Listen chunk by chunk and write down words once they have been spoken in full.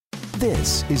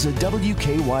This is a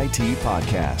WKYT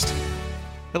podcast.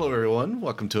 Hello, everyone.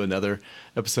 Welcome to another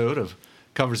episode of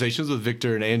Conversations with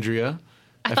Victor and Andrea.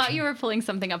 I thought you were pulling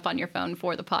something up on your phone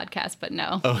for the podcast, but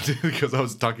no. Oh, because I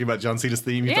was talking about John Cena's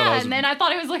theme. And then I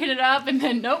thought he was looking it up, and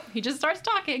then nope, he just starts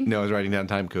talking. No, I was writing down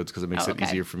time codes because it makes it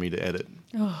easier for me to edit.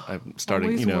 Oh, I'm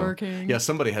starting, always working. Yeah,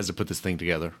 somebody has to put this thing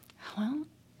together. Well,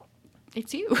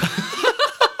 it's you.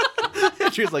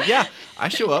 She was like, yeah, I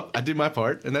show up, I do my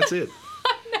part, and that's it.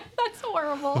 That's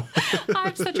horrible.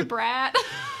 I'm such a brat.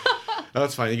 Oh,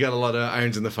 that's fine. You got a lot of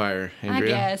irons in the fire,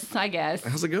 Andrea. I guess.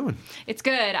 How's it going? It's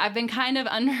good. I've been kind of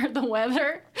under the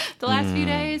weather the last few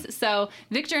days. So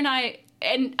Victor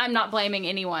and I'm not blaming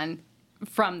anyone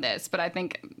from this, but I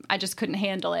think I just couldn't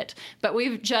handle it. But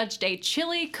we've judged a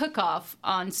chili cook-off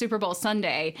on Super Bowl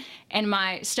Sunday, and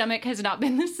my stomach has not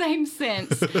been the same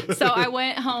since. So I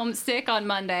went home sick on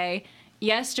Monday.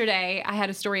 Yesterday, I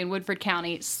had a story in Woodford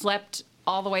County, slept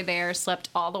all the way there, slept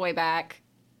all the way back.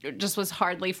 It just was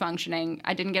hardly functioning.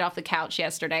 I didn't get off the couch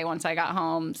yesterday once I got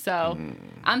home. So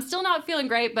I'm still not feeling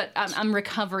great, but I'm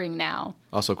recovering now.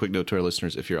 Also, a quick note to our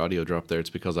listeners, if your audio dropped there, it's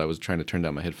because I was trying to turn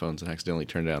down my headphones and accidentally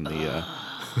turned down the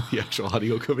actual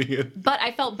audio coming in. But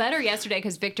I felt better yesterday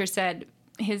because Victor said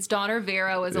his daughter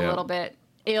Vera was a little bit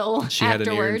ill She afterwards. had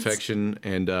an ear infection,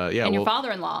 and your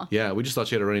father-in-law. Yeah, we just thought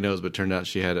she had a runny nose, but it turned out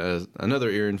she had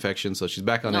another ear infection, so she's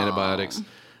back on antibiotics.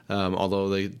 Although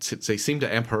they seem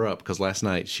to amp her up because last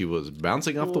night she was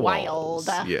bouncing off the walls.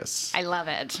 Yes. I love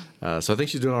it. So I think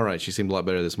she's doing all right. She seemed a lot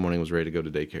better this morning, was ready to go to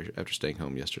daycare after staying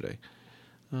home yesterday.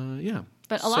 Yeah.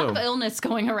 But a lot of illness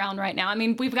going around right now. I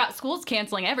mean, we've got schools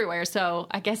canceling everywhere, so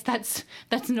I guess that's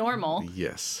normal.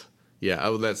 Yes. Yeah,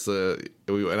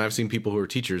 and I've seen people who are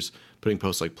teachers putting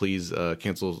posts like, please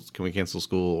can we cancel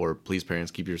school, or please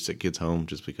parents keep your sick kids home,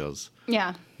 just because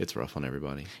it's rough on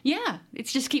everybody. Yeah, it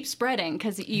just keeps spreading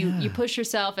because you push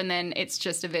yourself and then it's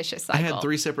just a vicious cycle. I had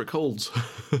 3 separate colds.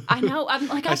 I know. I've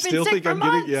been still sick think for I'm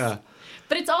months. getting,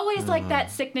 But it's always like that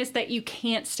sickness that you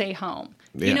can't stay home.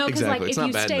 Yeah, you know, because exactly. like It's if not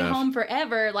you bad stay enough. home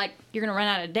forever, like you're gonna run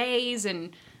out of days,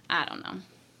 and I don't know.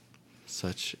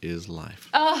 Such is life.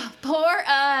 Oh, poor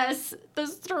us. The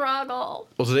struggle.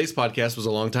 Well, today's podcast was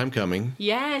a long time coming.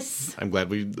 Yes. I'm glad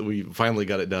we finally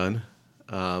got it done.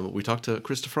 We talked to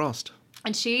Krista Frost.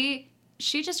 And she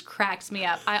just cracks me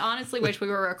up. I honestly wish we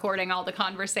were recording all the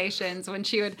conversations when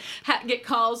she would get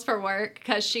calls for work,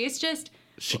 because she's just...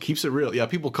 She keeps it real. Yeah,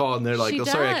 people call and they're like, She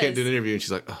sorry, I can't does. do an interview. And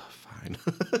she's like, oh, fine.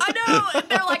 I know. And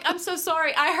they're like, I'm so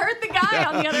sorry. I heard the guy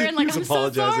on the other end, like, He's I'm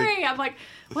apologizing. so sorry. I'm like,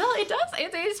 well,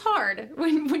 it is hard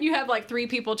when you have like 3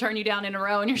 people turn you down in a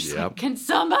row and you're just like, can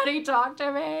somebody talk to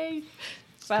me?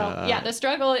 Well, the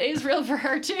struggle is real for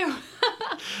her too.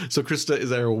 So Krista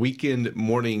is our weekend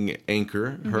morning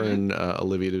anchor. Her and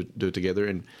Olivia do it together,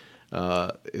 and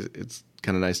it's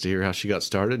kind of nice to hear how she got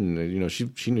started. And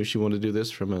she knew she wanted to do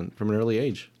this from an early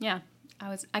age. Yeah.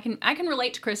 I can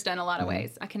relate to Krista in a lot of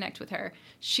ways. I connect with her.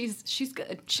 She's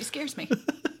good. She scares me.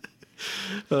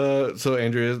 So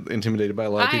Andrea is intimidated by a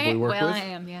lot of people we work with. Well, I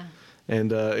am, yeah.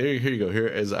 And here you go. Here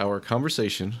is our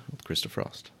conversation with Krista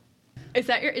Frost. Is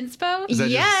that your inspo? Is that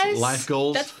Yes. just life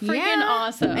goals? That's freaking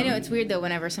awesome. I know, it's weird though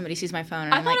whenever somebody sees my phone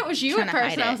and I I'm thought like, it was you trying at to first,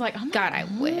 hide and I it. was like, oh my God, I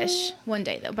wish. One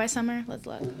day though, by summer, let's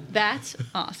look. That's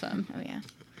awesome. Oh yeah.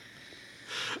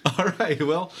 All right.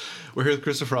 Well, we're here with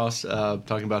Krista Frost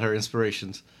talking about her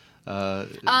inspirations.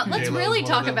 Let's J-Lo's really one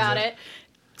talk of them, about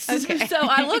is it. So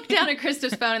I looked down at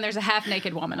Krista's phone, and there's a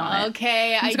half-naked woman on it.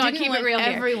 Okay, I just gonna didn't keep want it real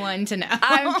here. everyone to know.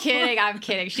 I'm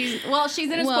kidding. She's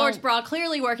in a sports bra,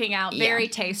 clearly working out, very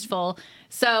tasteful.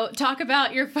 So talk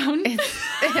about your phone.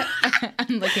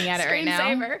 I'm looking at it right now.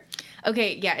 Screensaver.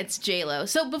 Okay, yeah, it's J-Lo.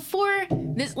 So before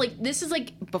this is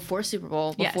before Super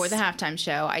Bowl, before the halftime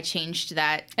show, I changed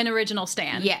that. An original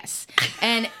stand. Yes.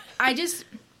 And I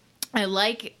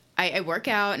work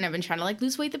out, and I've been trying to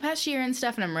lose weight the past year and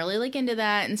stuff, and I'm really into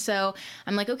that. And so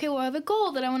I'm like, okay, well, I have a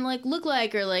goal that I want to look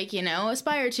like, or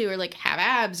aspire to, or have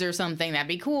abs or something. That'd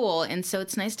be cool. And so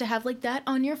it's nice to have that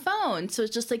on your phone. So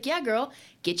it's just yeah, girl,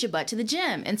 get your butt to the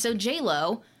gym. And so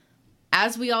J-Lo,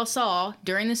 as we all saw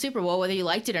during the Super Bowl, whether you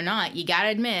liked it or not, you gotta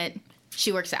admit,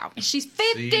 she works out. She's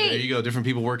 50. See, there you go. Different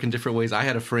people work in different ways. I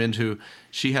had a friend who,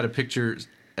 she had a picture,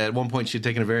 at one point she had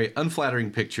taken a very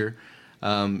unflattering picture.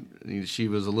 She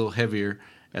was a little heavier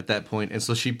at that point, and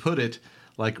so she put it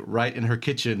right in her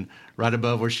kitchen, right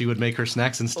above where she would make her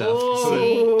snacks and stuff. Oh.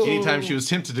 So that anytime she was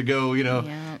tempted to go,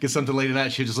 get something late at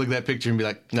night, she'd just look at that picture and be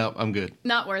like, no, I'm good.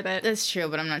 Not worth it. That's true,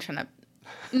 but I'm not trying to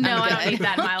No, I don't need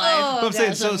that in my life. I'm saying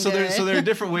that's so good. there are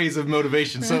different ways of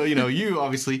motivation. So you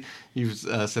obviously you've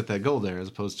set that goal there as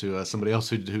opposed to somebody else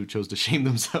who chose to shame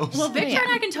themselves. Well, Victor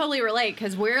and I can totally relate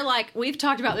because we're like we've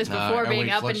talked about this before, our being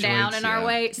weight up and down in fluctuates, our yeah.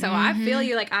 weight. So I feel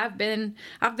you. Like I've been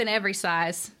every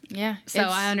size. Yeah. So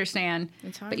I understand.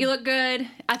 it's hard. But you look good.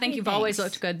 I think Hey, you've always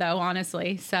thanks. looked good though,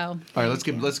 honestly. So All right, let's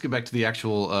get back to the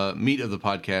actual meat of the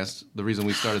podcast. The reason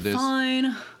we started this,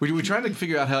 fine. we're trying to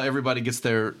figure out how everybody gets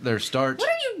their start. What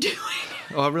are you doing?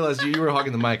 Oh, I realized you were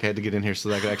hogging the mic. I had to get in here so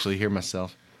that I could actually hear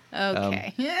myself.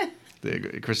 Okay.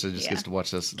 Krista just Yeah. gets to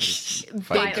watch us just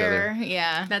fight each Bigger. other.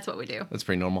 Yeah. That's what we do. That's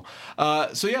pretty normal.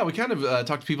 So yeah, we kind of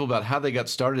talked to people about how they got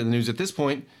started in the news. At this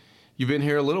point, you've been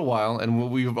here a little while, and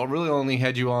we've really only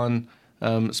had you on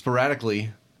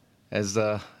sporadically as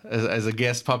a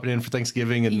guest popping in for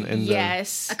Thanksgiving and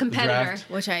Yes. A competitor. draft.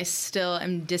 Which I still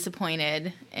am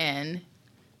disappointed in.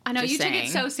 I know Just you took saying.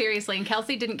 it so seriously, and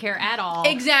Kelsey didn't care at all.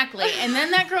 Exactly. And then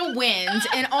that girl wins,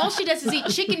 and all she does is eat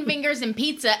chicken fingers and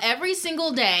pizza every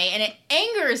single day, and it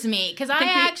angers me because I think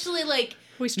we- actually like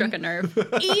We struck a nerve.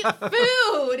 eat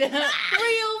food,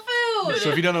 real food. So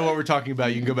if you don't know what we're talking about,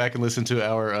 you can go back and listen to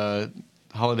our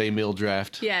holiday meal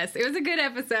draft. Yes, it was a good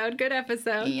episode. Good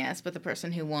episode. Yes, but the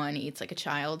person who won eats like a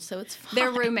child, so it's fine.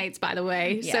 They're roommates, by the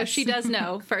way, so Yes. she does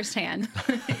know firsthand.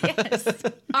 Yes.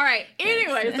 All right.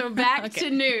 Anyway, so back to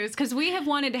news because we have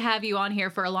wanted to have you on here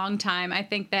for a long time. I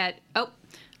think that. Oh,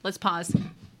 let's pause.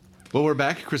 Well, we're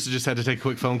back. Krista just had to take a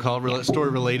quick phone call. Story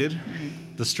related,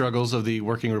 the struggles of the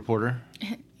working reporter.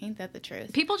 Ain't that the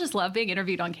truth? People just love being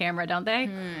interviewed on camera, don't they?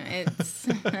 It's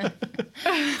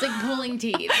it's like pulling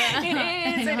teeth. I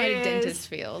know how a dentist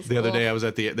feels. The other day, I was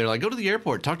they're like, go to the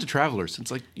airport, talk to travelers.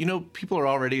 It's like, people are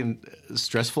already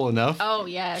stressful enough. Oh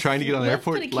yes. Trying to get on the Let's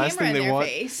airport, put a last camera thing in they their want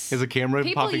face. is a camera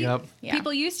popping up. Yeah.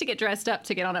 People used to get dressed up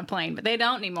to get on a plane, but they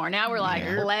don't anymore. Now we're like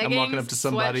leggings, I'm walking up to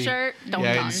somebody, sweatshirt. Don't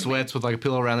in talk to me. sweats with like a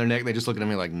pillow around their neck. They just looking at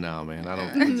me like, no, man, I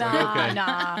don't. It's like, okay.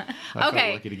 Nah. I felt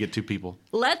Okay. lucky to get two people.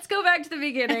 Let's go back to the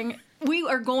beginning. We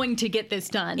are going to get this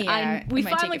done. Yeah, We it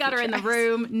might finally take a got her few in the tries.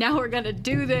 room. Now we're going to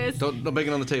do this. Don't bang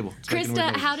it on the table. It's making weird Krista,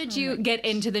 noises. how did you get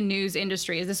into the news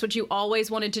industry? Is this what you always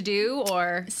wanted to do,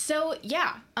 or? So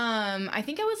yeah, I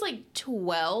think I was like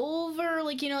 12 or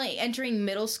like entering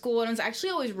middle school, and I was actually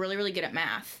always really really good at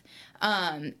math,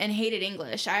 and hated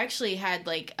English. I actually had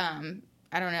like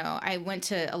I don't know. I went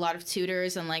to a lot of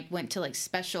tutors and like went to like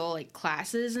special like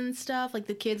classes and stuff, like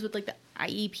the kids with like the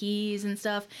IEPs and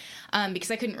stuff, because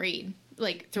I couldn't read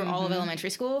like through all of elementary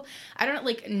school. I don't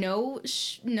like no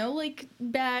like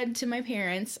bad to my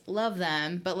parents, love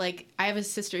them, but like I have a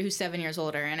sister who's 7 years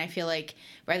older, and I feel like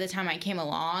by the time I came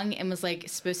along and was like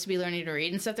supposed to be learning to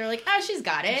read and stuff, they're like, she's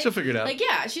got it, She'll figure it out. like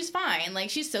yeah, she's fine, like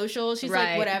she's social, she's Right.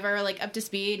 like whatever, like up to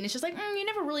speed, and it's just like you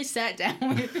never really sat down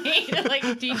with me to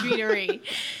like teach me to read.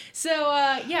 So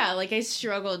yeah, like I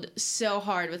struggled so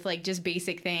hard with like just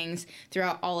basic things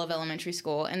throughout all of elementary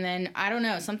school, and then I don't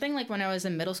know, something like when I was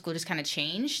in middle school just kind of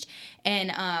changed,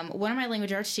 and one of my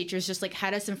language arts teachers just like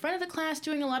had us in front of the class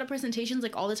doing a lot of presentations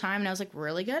like all the time, and I was like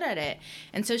really good at it,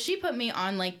 and so she put me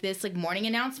on like this like morning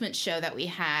announcement show that we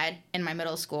had in my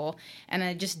middle school, and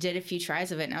I just did a few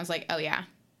tries of it, and I was like, oh yeah,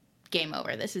 game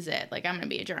over, this is it, like I'm gonna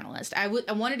be a journalist. I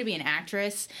wanted to be an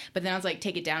actress, but then I was like,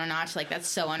 take it down a notch, like that's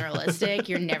so unrealistic.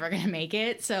 You're never gonna make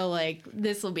it, so like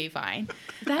this will be fine.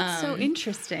 That's so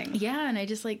interesting. Yeah, and I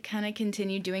just like kind of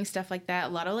continued doing stuff like that, a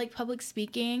lot of like public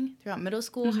speaking throughout middle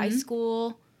school, high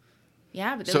school.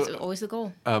 Yeah, but that was always the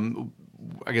goal.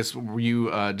 I guess were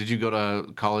you? Did you go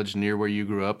to college near where you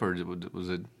grew up, or was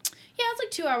it? Yeah, it's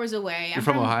like 2 hours away. You're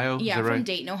from Ohio? Is Yeah, that I'm from right?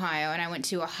 Dayton, Ohio, and I went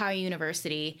to Ohio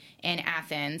University in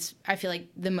Athens. I feel like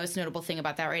the most notable thing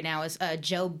about that right now is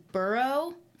Joe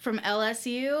Burrow from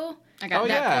LSU. I got Oh,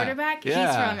 that. yeah. Quarterback. Yeah.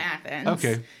 He's from Athens.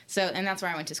 Okay. So, and that's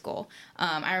where I went to school.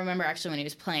 I remember actually when he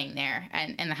was playing there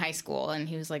and in the high school, and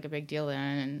he was like a big deal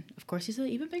then, and of course he's an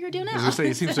even bigger deal now. I was gonna say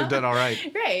he seems to have done all right.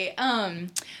 Right.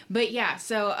 But yeah,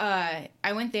 so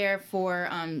I went there for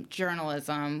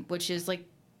journalism, which is like,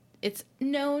 it's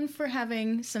known for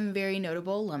having some very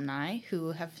notable alumni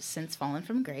who have since fallen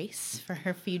from grace for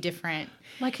a few different.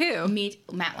 Like who?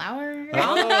 Matt Lauer,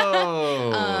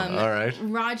 Oh, all right.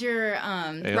 Roger.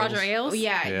 Roger Ailes?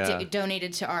 Yeah, Yeah.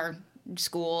 donated to our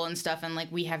school and stuff, and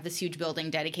like we have this huge building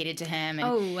dedicated to him. And,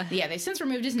 Oh. yeah, they've since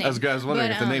removed his name. I was wondering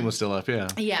But, if the name was still up. Yeah.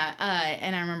 Yeah,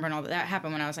 and I remember when all that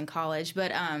happened when I was in college.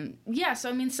 But yeah, so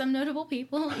I mean, some notable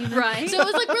people, even. Right. So it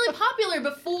was like really popular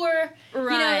before that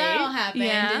Right. all happened.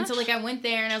 Yeah. And so like I went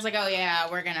there and I was like, oh yeah,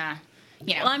 we're gonna,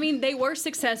 Well, I mean, they were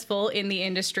successful in the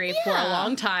industry for a Yeah.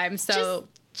 long time, so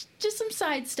just some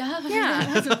side stuff.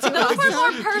 Yeah. Those were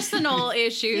more personal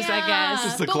issues, I guess.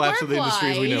 Just the But collapse of the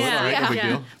industry as we know it. All right, no big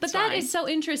deal. But that is so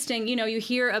interesting. You know, you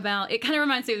hear about, it kind of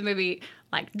reminds me of the movie,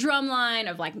 like, Drumline,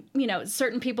 of, like, you know,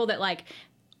 certain people that, like,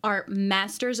 are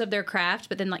masters of their craft,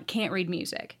 but then, like, can't read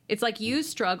music. It's like you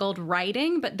struggled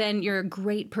writing, but then you're a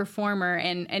great performer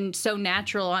and so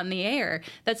natural on the air.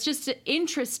 That's just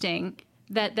interesting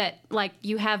that like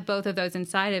you have both of those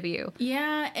inside of you.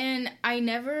 Yeah, and I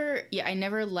never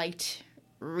liked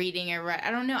reading or write.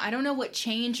 I don't know what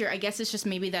changed, or I guess it's just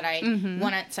maybe that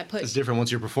once I put. It's different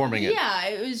once you're performing it. Yeah,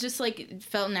 it was just like it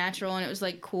felt natural and it was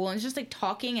like cool and it's just like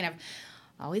talking, and I've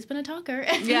always been a talker.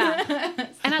 Yeah.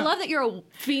 And I love that you're a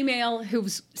female who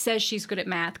says she's good at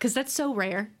math, because that's so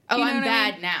rare. Oh, You know I'm what I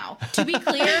bad mean? now. To be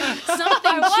clear,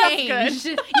 something changed.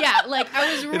 Yeah, like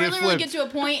I was really flipped. good to a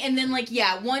point, and then like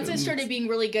once I started being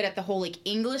really good at the whole like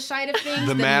English side of things,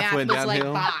 The math went was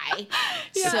downhill. like bye.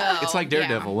 So It's like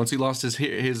Daredevil. Once he lost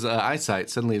his eyesight,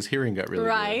 suddenly his hearing got really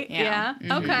Right. good. Yeah.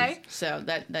 Okay. So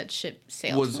that ship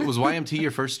sailed. Was YMT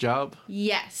your first job?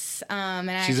 Yes, and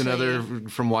She's actually, another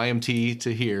from YMT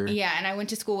to here. Yeah, and I went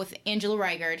to school with Angela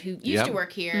Reigard, who used to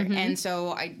work here, and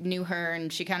so I knew her,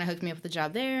 and she kind of hooked me up with a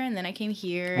job there, and then I came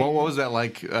here. What was that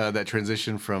like? That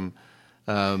transition from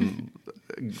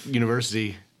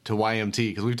university to YMT?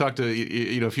 Because we've talked to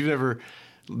you know, if you've never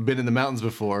been in the mountains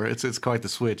before, it's quite the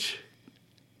switch.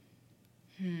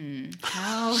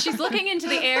 How She's looking into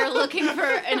the air, looking for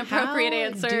an appropriate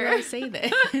answer. do I say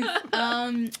this?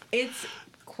 It's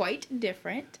quite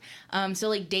different. So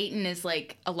like Dayton is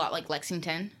like a lot like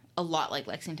Lexington. Not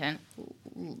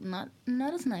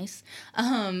as nice,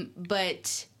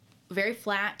 but very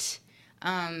flat.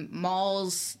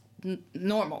 Malls,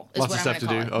 normal is Lots what of I'm stuff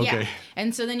going to to call do. it. Okay. Yeah.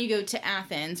 And so then you go to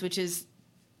Athens, which is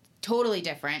totally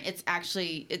different. It's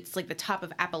like the top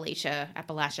of Appalachia,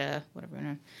 whatever. You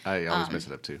know. I always mess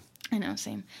it up too. I know,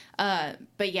 same.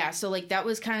 But yeah, so like that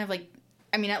was kind of like,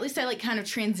 I mean, at least I like kind of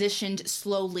transitioned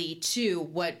slowly to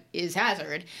what is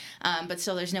Hazard. But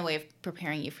still, there's no way of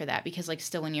preparing you for that, because like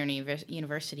still when you're in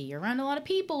university, you're around a lot of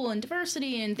people and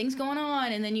diversity and things going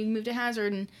on, and then you move to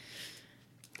Hazard and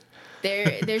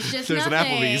there's just There's an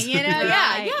nothing, Applebee's. you know?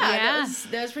 Right, Yeah.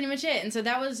 That was pretty much it. And so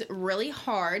that was really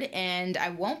hard, and I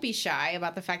won't be shy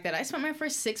about the fact that I spent my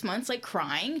first 6 months like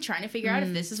crying, trying to figure out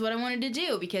if this is what I wanted to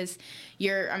do, because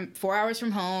I'm 4 hours from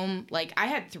home. Like I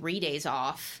had 3 days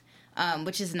off,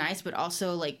 which is nice, but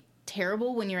also like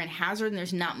terrible when you're in Hazard and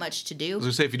there's not much to do. I was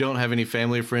gonna say, if you don't have any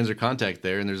family or friends or contact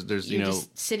there, and there's you You're know,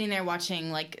 just sitting there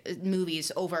watching like movies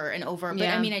over and over. But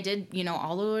Yeah. I mean, I did,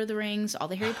 all the Lord of the Rings, all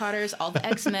the Harry Potters, all the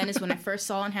X-Men is when I first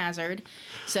saw in Hazard.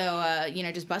 So,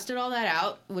 just busted all that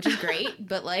out, which is great.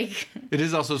 But like, it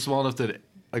is also small enough that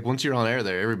like once you're on air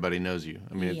there, everybody knows you.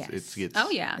 I mean, Yes. it gets. Oh,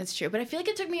 yeah. that's true. But I feel like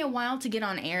it took me a while to get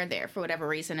on air there for whatever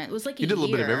reason. It was like You did a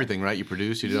little bit of year. everything, right? You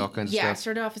produced, you did all kinds of Yeah, I stuff.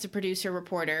 started off as a producer,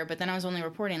 reporter, but then I was only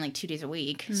reporting like 2 days a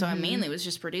week. So I mainly was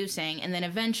just producing. And then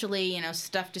eventually,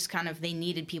 stuff just kind of, they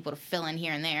needed people to fill in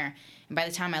here and there. And by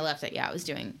the time I left it, I was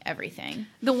doing everything.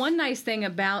 The one nice thing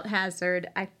about Hazard,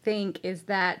 I think, is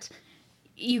that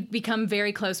you become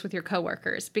very close with your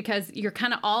coworkers, because you're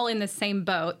kind of all in the same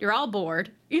boat. You're all bored.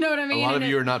 You know what I mean? A lot of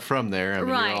And you are not from there. I mean,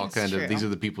 Right. you're all kind True. of, these are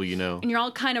the people you know. and you're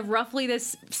all kind of roughly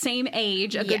this same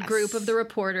age. A good Yes. group of the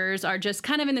reporters are just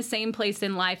kind of in the same place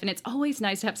in life, and it's always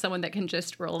nice to have someone that can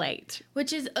just relate.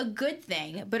 Which is a good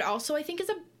thing, but also I think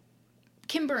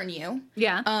can burn you.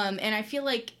 Yeah. And I feel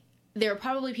like there are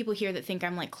probably people here that think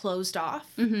I'm like closed off,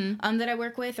 that I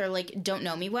work with, or like don't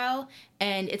know me well.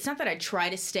 And it's not that I try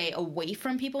to stay away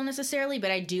from people necessarily,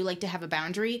 but I do like to have a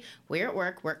boundary. We're at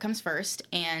work comes first,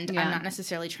 and Yeah. I'm not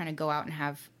necessarily trying to go out and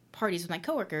have parties with my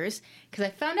coworkers, because I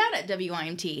found out at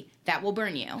WIMT that will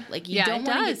burn you. Like you don't it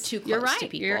want to does. get too close You're right. to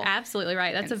people. You're absolutely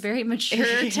right. That's a very mature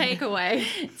takeaway.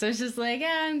 So it's just like,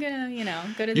 I'm gonna,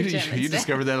 go to the You gym. you instead.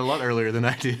 discovered that a lot earlier than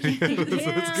I did.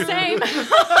 Same.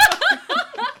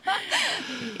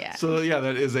 Yeah. So yeah,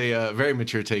 that is a very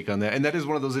mature take on that, and that is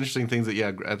one of those interesting things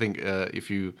that I think if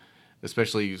you,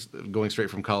 especially going straight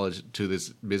from college to this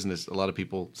business, a lot of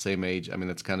people same age. I mean,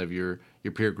 that's kind of your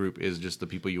peer group is just the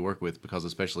people you work with, because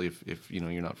especially if you're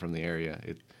not from the area,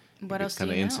 What else? kind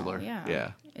of do you insular. know?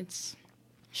 Yeah. It's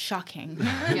shocking.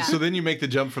 Yeah. So then you make the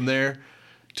jump from there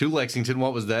to Lexington.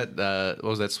 What was that? What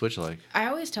was that switch like? I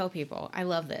always tell people I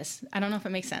love this. I don't know if it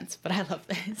makes sense, but I love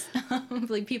this.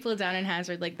 Like people down in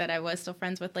Hazard, like that I was still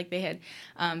friends with, like they had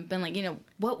been like,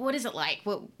 what is it like?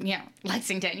 What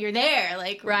Lexington, you're there,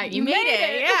 like Right, you you made made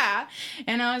it, it. yeah.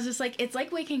 And I was just like, it's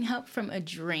like waking up from a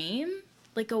dream,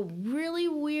 like a really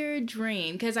weird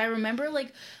dream. Because I remember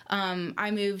like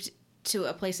I moved to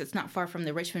a place that's not far from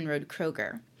the Richmond Road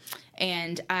Kroger.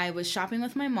 And I was shopping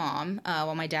with my mom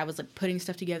while my dad was like putting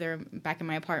stuff together back in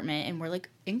my apartment, and we're like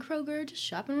in Kroger just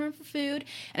shopping around for food.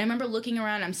 And I remember looking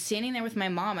around, I'm standing there with my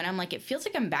mom, and I'm like, it feels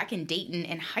like I'm back in Dayton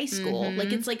in high school.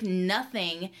 Like it's like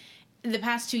nothing the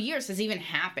past 2 years has even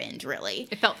happened, really.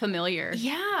 It felt familiar.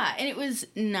 Yeah, and it was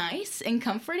nice and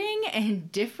comforting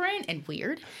and different and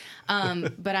weird.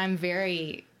 But I'm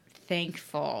very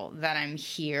thankful that I'm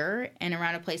here and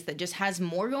around a place that just has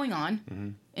more going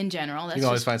on in general. That's You can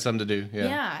always just, find something to do. Yeah.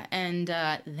 yeah, and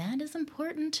that is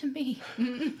important to me.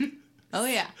 Oh,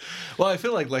 yeah. Well, I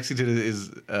feel like Lexington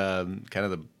is kind of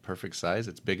the perfect size.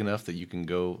 It's big enough that you can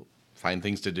go find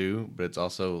things to do, but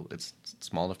it's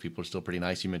small enough. People are still pretty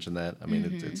nice. You mentioned that. I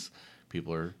mean, it's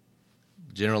people are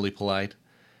generally polite.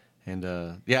 And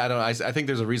yeah, I don't know. I think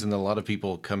there's a reason that a lot of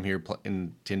people come here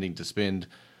intending to spend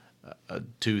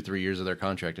 2-3 years of their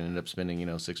contract and end up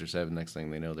spending 6 or 7. Next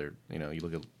thing they know, they're you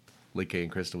look at Lee Kay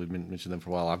and Krista. We've mentioned them for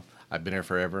a while. I've been here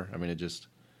forever. I mean, it just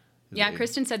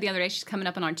Kristen said the other day she's coming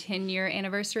up on our 10-year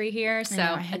anniversary here, so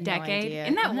I a had no decade. idea.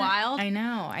 Isn't that wild? I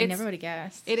know. I never would have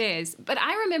guessed. It is. But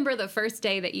I remember the first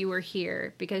day that you were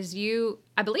here because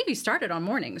I believe you started on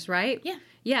mornings, right? Yeah.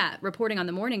 Yeah, reporting on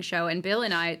the morning show. And Bill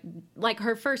and I, like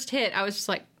her first hit, I was just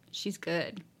like, she's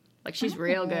good. Like, she's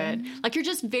real good. Like, you're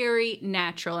just very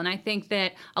natural. And I think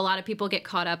that a lot of people get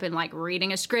caught up in, like,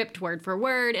 reading a script word for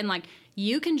word. And, like,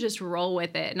 you can just roll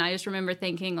with it. And I just remember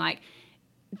thinking, like,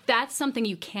 that's something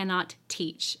you cannot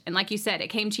teach. And like you said, it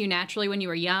came to you naturally when you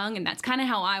were young. And that's kind of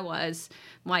how I was.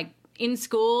 Like, in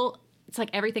school, it's like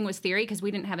everything was theory because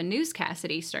we didn't have a newscast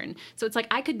at Eastern. So it's like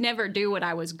I could never do what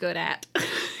I was good at,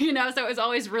 so it was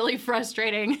always really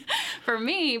frustrating for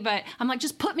me. But I'm like,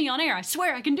 just put me on air. I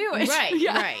swear I can do it. Right,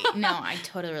 Yeah. right. No, I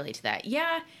totally relate to that.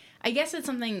 Yeah, I guess it's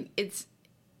something, it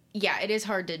is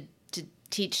hard to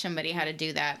teach somebody how to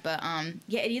do that. But,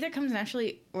 yeah, it either comes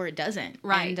naturally or it doesn't.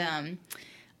 Right. And,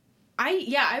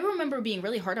 I remember being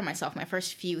really hard on myself my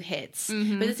first few hits.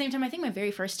 But at the same time, I think my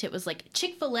very first hit was like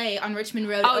Chick-fil-A on Richmond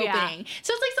Road opening. Yeah.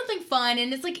 So it's like something fun,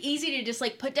 and it's like easy to just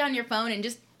like put down your phone and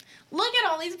just look at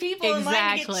all these people in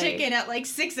line to get chicken at like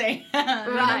 6 a.m.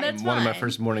 Right. That's One of my fun.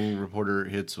 first morning reporter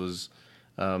hits was,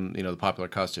 the popular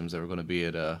costumes that were going to be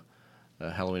at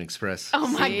Halloween Express. Oh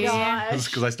my See? gosh.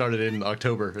 Because I started in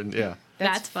October, and yeah.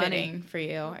 That's funny. fitting for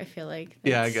you, I feel like.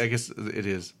 Yeah, I That's- guess it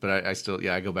is. But I still,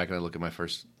 I go back and I look at my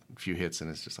first few hits, and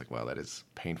it's just like, wow, that is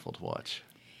painful to watch.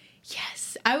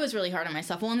 Yes, I was really hard on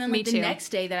myself. Well, and then Me like the too. next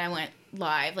day that I went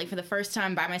live, like for the first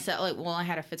time by myself, like, well, I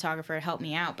had a photographer help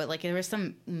me out, but like there was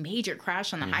some major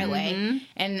crash on the highway,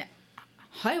 and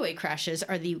highway crashes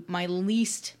are my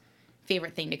least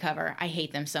favorite thing to cover. I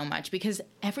hate them so much because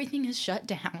everything is shut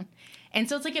down. And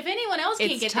so it's like, if anyone else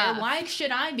can't It's get tough. there, why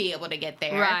should I be able to get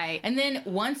there? Right. And then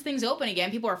once things open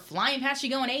again, people are flying past you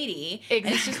going 80. And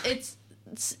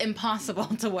it's impossible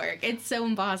to work. It's so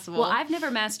impossible. Well, I've never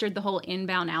mastered the whole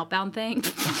inbound outbound thing.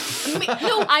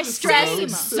 No, I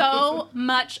stress so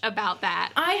much about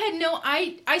that.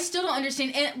 I still don't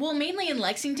understand. And, well, mainly in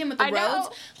Lexington with the I know.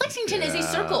 roads. Lexington is a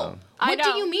circle. I What do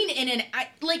know. you mean in an I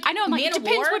know, I'm like, Man it of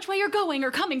depends War? which way you're going or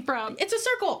coming from. It's a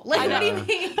circle. Like, what do you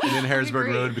mean? And then Harrisburg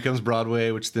agree. Road becomes Broadway,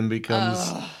 which then becomes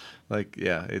it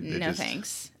No just,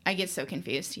 thanks. I get so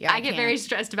confused. Yeah, I get very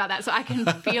stressed about that, so I can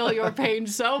feel your pain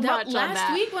so much on Last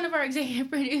that. week, one of our executive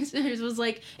producers was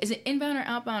like, "Is it inbound or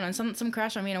outbound on some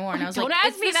crash on Man of War?" And I was Don't like,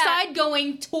 ask "It's me the that." side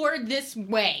going toward this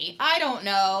way. I don't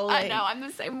know." I Like, know, I'm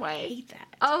the same way. I hate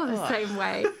that. Oh, the same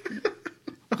way.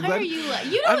 Why are you like?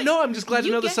 You know, I'm just glad to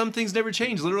you know that get- some things never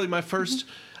change. Literally, my first,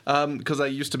 because I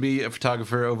used to be a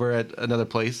photographer over at another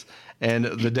place, and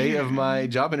the day of my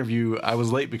job interview, I was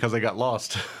late because I got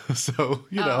lost. So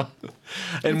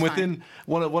and within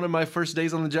one of my first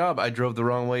days on the job, I drove the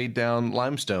wrong way down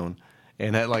Limestone,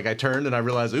 and I turned and I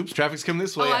realized, oops, traffic's coming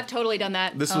this way. Oh, I've totally done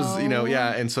that. This was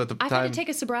and so at the I've time had to take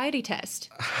a sobriety test.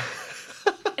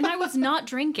 And I was not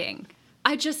drinking.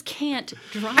 I just can't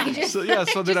drive. so then I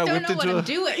just whipped don't know what into I'm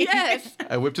doing. Yes.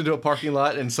 I whipped into a parking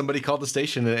lot, and somebody called the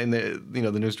station, and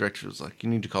the news director was like, "You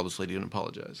need to call this lady and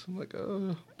apologize." I'm like,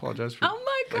 apologize for. Oh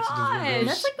my accidents with gosh. roads."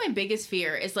 That's like my biggest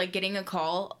fear is like getting a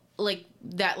call like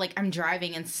that, like I'm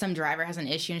driving and some driver has an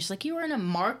issue and she's like, "You were in a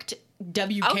marked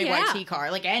WKYT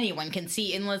car." Like anyone can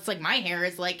see, unless like my hair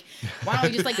is like, why don't we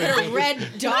just like put a red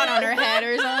dot on her head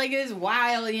or something like this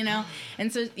wild,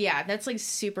 And so yeah, that's like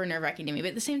super nerve wracking to me. But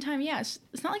at the same time, yeah, it's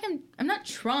not like I'm not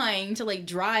trying to like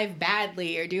drive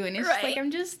badly or do it. It's just Right.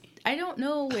 like I don't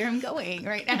know where I'm going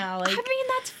right now. Like I mean,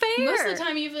 that's fair. most of the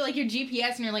time you feel like your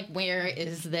GPS and you're like, where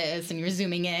is this? And you're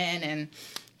zooming in and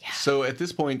So at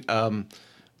this point,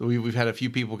 we've had a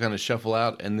few people kind of shuffle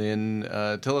out, and then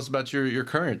tell us about your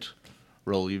current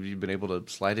role. You've been able to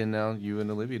slide in now. You and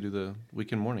Olivia do the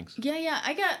weekend mornings. Yeah,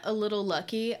 I got a little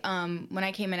lucky. When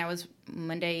I came in, I was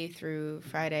Monday through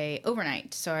Friday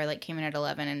overnight, so I came in at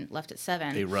 11 and left at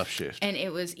 7. A rough shift. And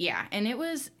it was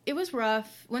it was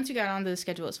rough. Once we got onto the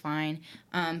schedule, it was fine.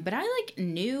 But I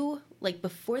knew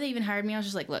before they even hired me, I was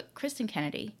just like, look, Kristen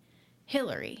Kennedy,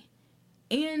 Hillary,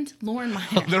 and Lauren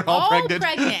Meyer. They're all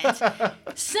pregnant.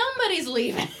 Somebody's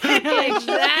leaving.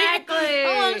 Exactly.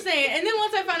 All I'm saying. And then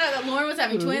once I found out that Lauren was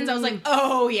having twins, I was like,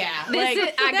 oh yeah. I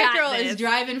that got girl this. is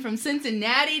driving from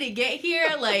Cincinnati to get here.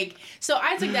 So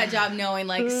I took that job knowing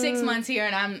 6 months here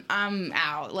and I'm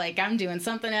out. I'm doing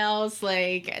something else.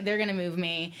 They're gonna move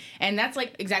me. And that's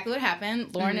exactly what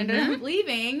happened. Lauren ended up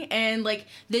leaving. And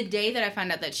the day that I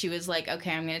found out that she was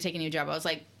okay, I'm gonna take a new job, I was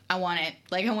like, I want it.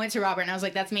 I went to Robert and I was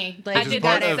like, that's me. I did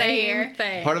part that of- same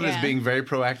thing. Part of it is Yeah. being very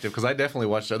proactive, because I definitely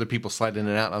watched other people slide in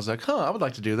and out, and I was like, I would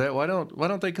like to do that. Why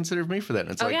don't they consider me for that?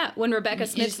 And it's Oh yeah, when Rebecca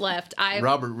Smith left,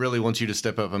 Robert really wants you to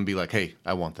step up and be like, hey,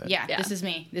 I want that. Yeah, Yeah. this is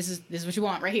me. This is what you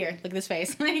want right here. Look at this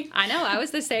face. I know, I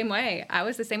was the same way.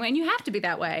 And you have to be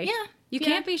that way. Yeah, You yeah.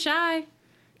 can't be shy.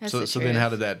 That's So the then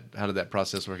truth. how did that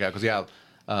process work out? Because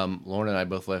Lauren and I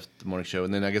both left the morning show,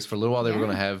 and then I guess for a little while they were Yeah.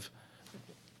 going to have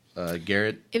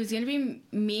Garrett, It was going to be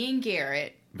me and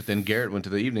Garrett but then Garrett went to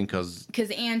the evening because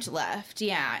Ange left.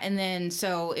 Yeah. And then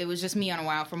so it was just me on a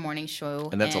while for morning show.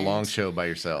 and that's a long show by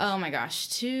yourself. Oh my gosh,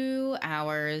 2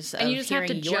 hours. And you just have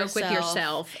to joke with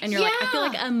yourself. And you're like, I feel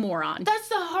like a moron. That's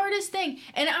the hardest thing.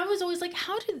 And I was always like,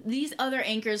 how do these other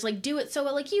anchors do it so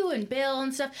well, you and Bill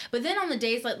and stuff. But then on the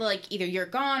days either you're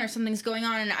gone or something's going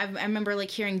on, and I remember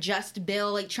hearing just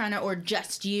Bill trying to, or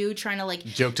just you trying to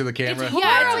Joke to the camera. It's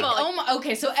yeah, it's horrible. oh my,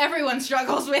 okay, so everyone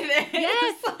struggles with it.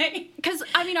 Yes. It's Because,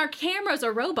 our cameras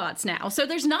are robots now. So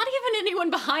there's not even anyone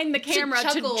behind the camera to,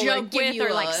 chuckle, joke give with you or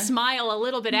a- smile a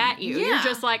little bit at you. You're Yeah.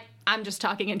 just like, I'm just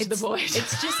talking into the voice.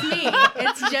 It's just me.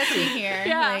 It's just me here.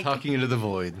 Yeah. Talking into the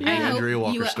void. The I hope Andrea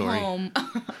Walker you at story. home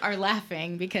are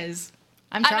laughing because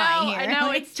I'm trying here. I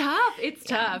know. It's tough. It's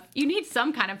tough. You need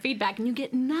some kind of feedback, and you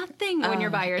get nothing when you're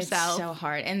by yourself. It's so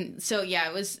hard. And so, yeah,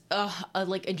 it was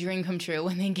a dream come true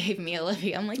when they gave me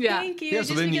Olivia. I'm like, Yeah. thank you. Yeah, so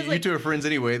Just then you because, two are friends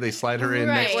anyway. They slide her in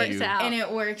Right. next to Works you. out. and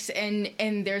it works. And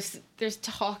there's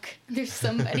talk. There's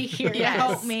somebody here Yes. to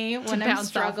help me when To I'm bounce off of.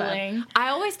 struggling. I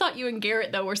always thought you and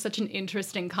Garrett, though, were such an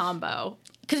interesting combo.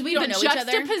 Because we don't know The each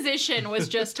other. juxtaposition was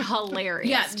just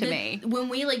hilarious to me. When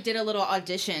we did a little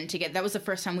audition together, that was the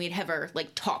first time we'd ever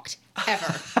talked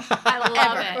ever. I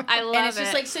love ever. it. I love and it's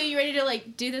it. just so you ready to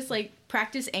do this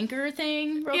practice anchor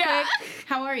thing real Yeah. quick?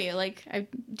 How are you?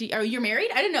 Are you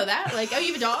married? I didn't know that. Oh,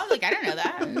 you have a dog? I don't know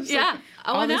that. And it's Yeah.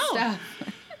 Oh, all I this know. stuff.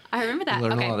 I remember that.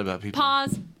 Learn a okay. lot about people.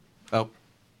 Pause. Oh.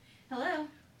 Hello.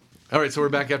 All right, so we're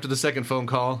back after the second phone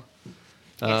call.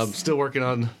 Yes. Still working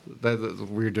on that.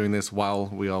 We're doing this while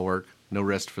we all work. No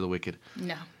rest for the wicked.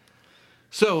 No.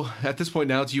 So at this point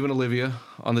now, it's you and Olivia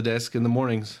on the desk in the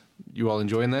mornings. You all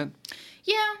enjoying that?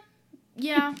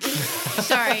 Yeah.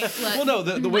 Sorry. Look. Well, no,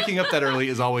 the waking up that early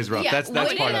is always rough. Yeah, That's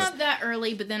waking part of up it. that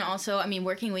early, but then also,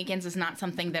 working weekends is not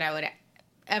something that I would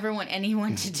ever want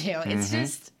anyone to do. It's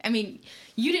just,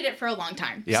 you did it for a long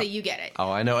time, Yep. so you get it.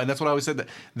 Oh, I know, and that's what I always said. That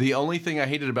the only thing I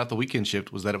hated about the weekend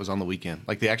shift was that it was on the weekend.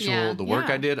 Like the actual Yeah. the work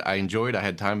Yeah. I did, I enjoyed. I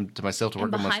had time to myself to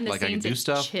work on my behind the I could scenes, do it's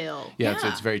stuff. chill. Yeah,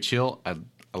 Yeah. It's very chill. I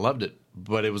loved it,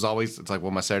 but it was always it's like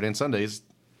my Saturday and Sundays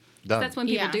done. That's when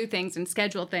people Yeah. do things and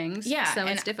schedule things. Yeah, So and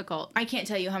it's difficult. I can't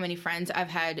tell you how many friends I've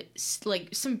had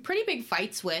some pretty big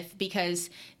fights with because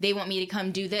they want me to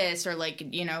come do this or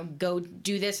go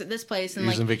do this at this place and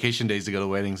using vacation days to go to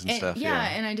weddings and and, stuff. yeah,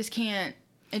 and I just can't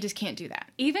do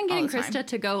that. Even all getting the time. Krista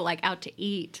to go out to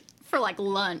eat for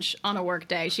lunch on a work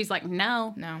day, she's like,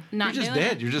 no, No. not You're just doing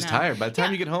dead. it. You're just No. tired. By the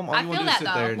time you get home, all I you feel want to do is that sit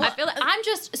there. though. And I feel that I'm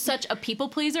just such a people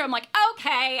pleaser. I'm like,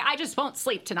 okay, I just won't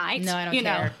sleep tonight. No, I don't you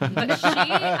care. know. But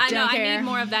I know Don't I care. need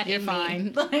more of that You're in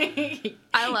fine. me.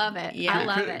 I love it. Yeah. I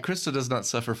love it. Krista does not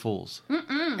suffer fools.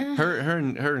 Her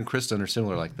and Kristen are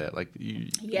similar like that. Like when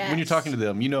you're Yes. talking to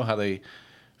them, you know how they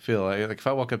feel. Like if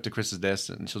I walk up to Krista's desk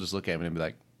and she'll just look at me and be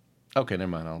like, "Okay,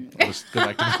 never mind. I'll just go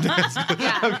back to my desk.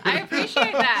 Yeah, I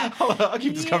appreciate that. I'll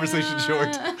keep this conversation short."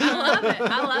 I love it.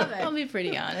 I love I'll it. be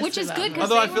pretty honest. Which is about good it. 'cause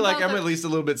Although I they feel were like I'm both at least a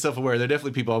little bit self-aware. There are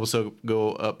definitely people also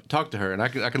go up, talk to her, and I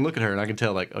can look at her and I can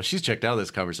tell like, oh, she's checked out of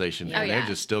this conversation, and yeah. they're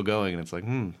just still going, and it's like,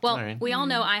 Well, all right. we all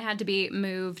know I had to be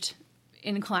moved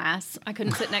in class. I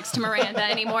couldn't sit next to Miranda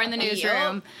anymore in the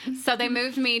newsroom. So they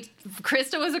moved me.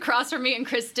 Krista was across from me and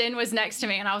Kristen was next to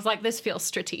me. And I was like, this feels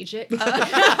strategic.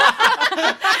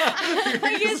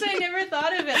 I guess I never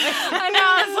thought of it. I know.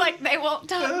 I was like, they won't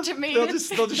talk to me. They'll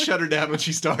just shut her down when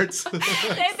she starts. They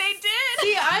did.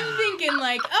 See, I'm thinking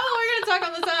like, oh, we're gonna talk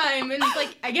all the time, and it's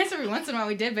like, I guess every once in a while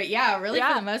we did, but yeah, really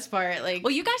for the most part, like,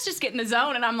 Well, you guys just get in the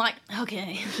zone, and I'm like,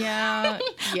 okay. yeah.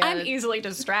 I'm easily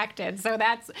distracted, so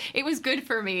it was good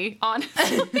for me,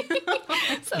 honestly.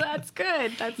 So that's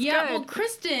good. That's good. Well,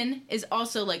 Kristen is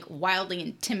also like wildly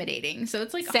intimidating, so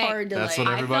it's like Same. hard to That's like.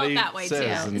 what everybody that way,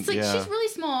 says. too. and It's like yeah. she's really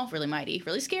small, really mighty,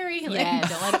 really scary. Like, Yes.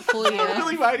 don't let it fool you.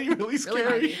 really mighty, really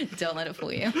scary. Don't let it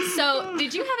fool you. So,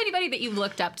 did you have anybody that you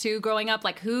looked up to growing up?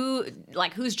 Like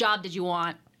whose job did you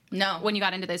want No, when you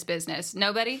got into this business?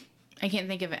 Nobody? I can't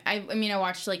think of it. I mean, I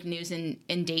watched like news in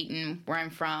Dayton, where I'm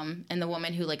from, and the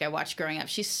woman who like I watched growing up,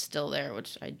 she's still there,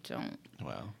 which I don't.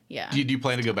 Wow. Yeah. Do you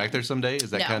plan to go back there someday? Is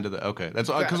that No. kind of the okay? That's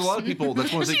because a lot of people.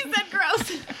 That's one of the She things. said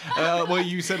gross. Well,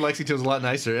 you said Lexington's a lot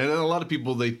nicer, and a lot of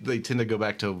people they tend to go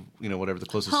back to whatever the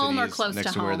closest Home city or is close next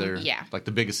to to where home. they're like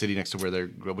the biggest city next to where they're,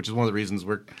 which is one of the reasons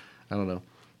we're I don't know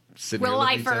sitting We're here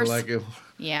looking at each other lifers. like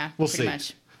Yeah, we'll pretty see.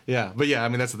 much. Yeah, but yeah, I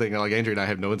mean that's the thing. Like Andrea and I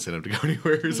have no incentive to go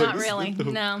anywhere. So Not really.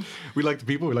 No. We like the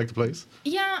people. We like the place.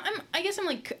 Yeah, I guess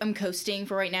I'm coasting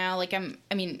for right now. Like I'm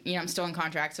still in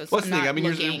contract, so it's Well, that's the not thing. I mean,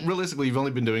 looking. realistically, you've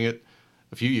only been doing it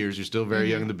a few years. You're still Mm-hmm. very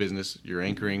young in the business. You're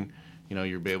anchoring.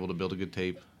 You're able to build a good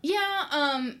tape.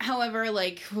 Yeah, however,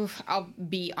 like, I'll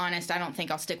be honest, I don't think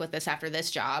I'll stick with this after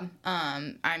this job.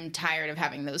 I'm tired of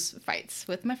having those fights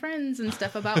with my friends and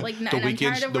stuff about, like, The and I'm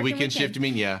weekend, tired of the working weekend shift. weekends. You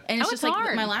mean? Yeah. And it's Oh, just it's like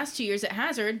hard. my last 2 years at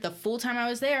Hazard, the full time I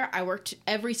was there, I worked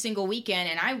every single weekend,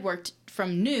 and I worked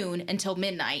from noon until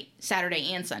midnight,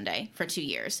 Saturday and Sunday, for 2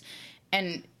 years.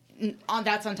 And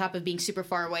that's on top of being super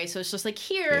far away. So it's just like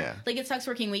here, like it sucks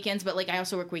working weekends, but like I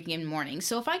also work weekend mornings.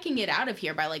 So if I can get out of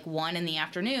here by like 1 in the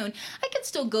afternoon, I can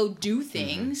still go do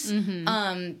things. Mm-hmm.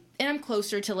 And I'm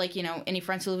closer to like, any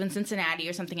friends who live in Cincinnati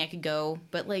or something I could go,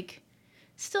 but like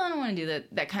still I don't want to do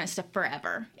that kind of stuff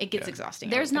forever. It gets exhausting.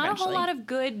 There's not eventually. a whole lot of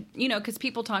good, because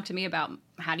people talk to me about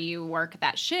how do you work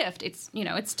that shift. It's,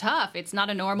 it's tough. It's not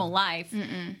a normal life.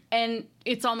 And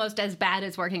it's almost as bad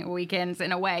as working weekends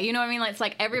in a way. You know what I mean? It's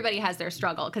like everybody has their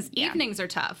struggle because evenings are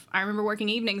tough. I remember working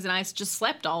evenings and I just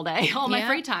slept all day, all my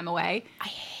free time away. I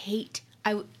hate.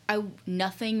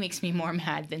 Nothing makes me more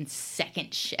mad than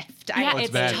second shift. Yeah, it's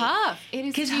it's bad. tough. It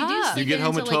is 'Cause tough. you do You sleep get in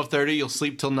home at until, like- 12:30. You'll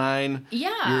sleep till 9. Yeah,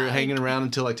 You're like- hanging around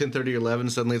until like 10:30 or 11.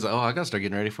 Suddenly it's like, oh, I gotta start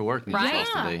getting ready for work. And you Right.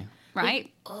 just lost the day.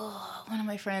 Right? One of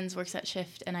my friends works that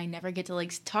shift, and I never get to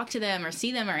like talk to them or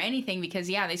see them or anything because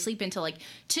they sleep until like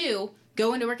 2,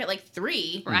 go into work at like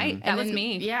 3. Right. And That was then,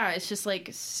 me. Yeah, it's just like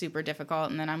super difficult,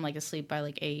 and then I'm like asleep by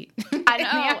like 8. I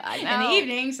know. in the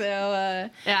evening. So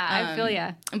Yeah, I feel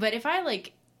ya. But if I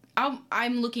like.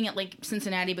 I'm looking at like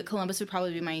Cincinnati, but Columbus would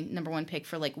probably be my number 1 pick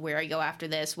for like where I go after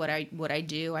this, what I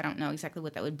do. I don't know exactly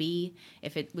what that would be,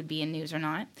 if it would be in news or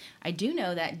not. I do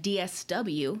know that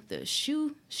DSW, the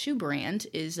shoe brand,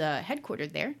 is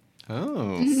headquartered there.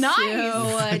 Oh. Nice.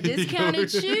 So discounted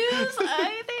shoes,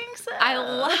 I think so. I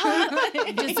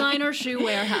love Designer Shoe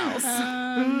Warehouse.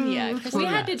 Yeah, We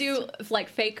had to do like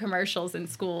fake commercials in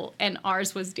school, and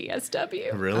ours was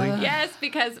DSW. Really? Yes,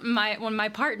 because when my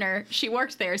partner, she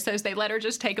worked there, so they let her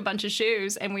just take a bunch of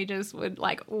shoes, and we just would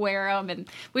like wear them. And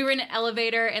we were in an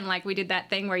elevator, and like we did that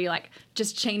thing where you like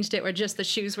just changed it, where just the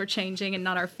shoes were changing and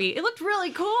not our feet. It looked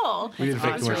really cool. We did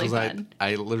fake It was really commercials. fun.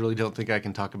 I literally don't think I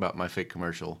can talk about my fake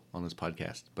commercial on this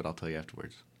podcast, but I'll tell you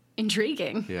afterwards.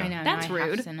 Intriguing. Yeah. I know. That's now I have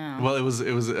rude. to know. Well, it was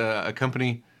a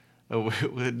company.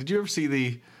 Did you ever see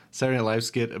the Saturday Night Live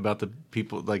skit about the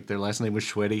people like their last name was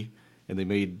Schweddy and they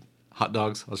made hot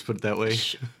dogs? Let's put it that way.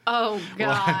 Oh Well,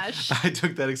 gosh. I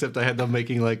took that, except I had them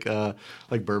making like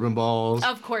bourbon balls.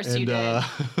 Of course you and,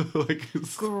 did. like,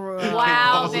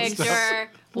 Wow, balls and stuff. Victor.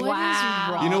 What is Wow.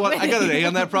 wrong? You know what? I got an A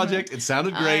on that project. It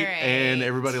sounded great, All right. and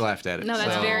everybody laughed at it. No,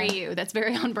 that's so, very you. That's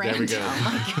very on brand. There we go.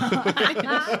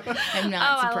 I'm not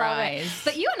I love it. surprised.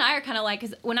 But you and I are kind of like,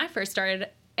 'cause when I first started,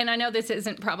 and I know this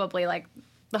isn't probably like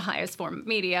the highest form of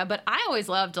media, but I always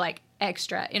loved like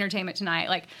extra Entertainment Tonight.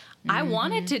 Like I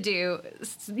wanted to do,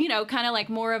 kind of like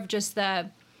more of just the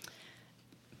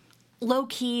low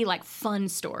key, like fun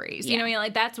stories. You know what I mean?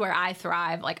 Like that's where I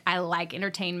thrive. Like I like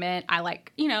entertainment. I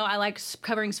like, I like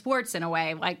covering sports in a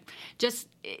way. Like just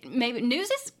maybe news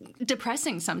is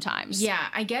depressing sometimes. Yeah,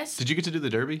 I guess. Did you get to do the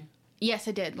Derby? Yes,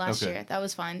 I did last Okay. year. That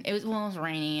was fun. It was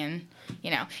rainy and,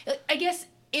 I guess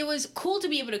it was cool to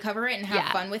be able to cover it and have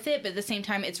Yeah. fun with it, but at the same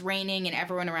time, it's raining and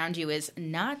everyone around you is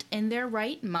not in their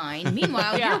right mind.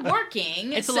 Meanwhile, Yeah. you're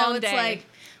working. It's a so long it's day. like,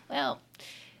 well,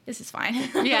 this is fine.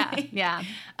 Yeah, yeah.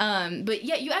 But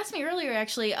yeah, you asked me earlier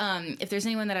actually if there's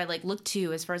anyone that I like look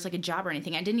to as far as like a job or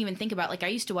anything. I didn't even think about like I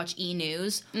used to watch E!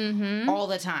 News all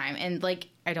the time, and like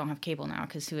I don't have cable now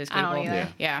because who has I cable? don't either.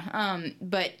 Yeah.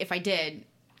 But if I did,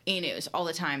 E! News all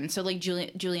the time, and so like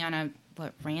Juliana.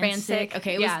 What, Rancic? Rancic,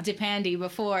 Okay, it yeah. was Dipandy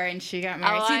before, and she got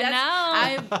married. Oh,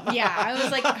 I I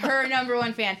was like her number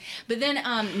one fan. But then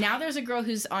now there's a girl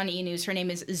who's on E! News. Her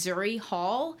name is Zuri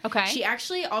Hall. Okay. She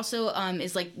actually also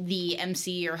is like the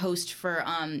MC or host for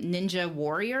Ninja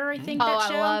Warrior, I think. Oh, that I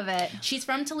show. love it. She's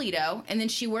from Toledo, and then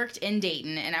she worked in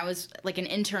Dayton, and I was like an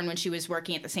intern when she was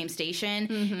working at the same station,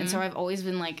 and so I've always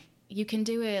been like, you can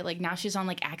do it. Like now she's on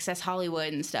like Access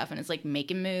Hollywood and stuff, and it's like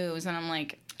making moves, and I'm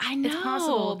like, I know. it's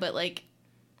possible, but like,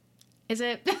 is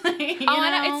it? You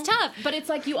I know. It's tough, but it's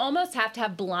like you almost have to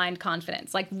have blind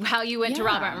confidence. Like how you went to Yeah.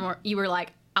 Robert Moore, you were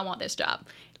like, I want this job.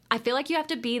 I feel like you have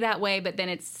to be that way, but then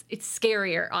it's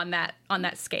scarier on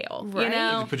that scale. You Right.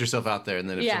 know? You put yourself out there, and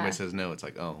then if Yeah. somebody says no, it's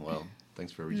like, oh well,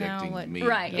 thanks for rejecting what- me.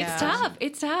 Right. Yeah. It's tough.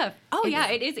 It's tough. Oh yeah,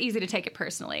 It's- it is easy to take it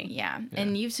personally. Yeah,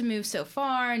 and you have to move so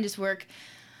far and just work.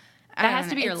 I That don't has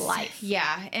to know, be your it's- life.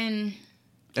 Yeah, and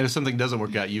And if something doesn't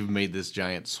work out, you've made this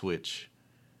giant switch,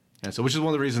 and so which is one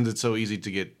of the reasons it's so easy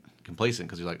to get complacent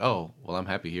because you're like, oh, well, I'm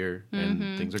happy here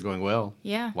and things are going well.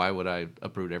 Yeah. Why would I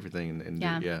uproot everything and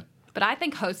Yeah. do yeah? But I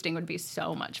think hosting would be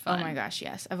so much oh fun. my gosh,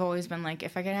 yes, I've always been like,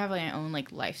 if I could have my own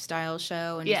like lifestyle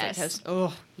show and Yes. just like host.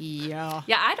 Oh yeah.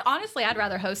 Yeah, I'd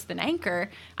rather host than anchor.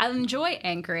 I enjoy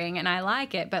anchoring and I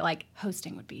like it, but like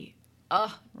hosting would be.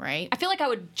 Right. I feel like I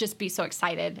would just be so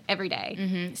excited every day.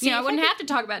 See, You know, I if I wouldn't could- have to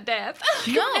talk about death.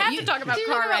 You wouldn't have to talk about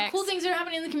car wrecks. cool things that are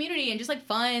happening in the community and just like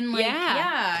fun. Like,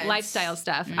 yeah, it's- lifestyle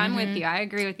stuff. I'm with you. I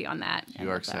agree with you on that. You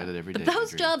are excited every day. But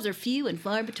those Adrian. jobs are few and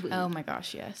far between. Oh my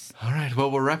gosh, yes. All right. Well,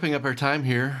 we're wrapping up our time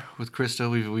here with Krista.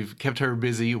 We've kept her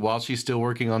busy while she's still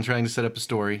working on trying to set up a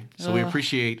story. So we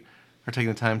appreciate her taking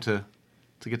the time to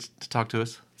get to talk to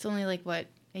us. It's only like what,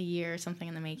 a year or something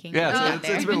in the making. Yeah, We'll it's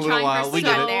get been there. a little while. We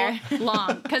get it. so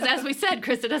long. Because as we said,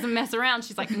 Krista doesn't mess around.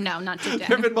 She's like, no, not today.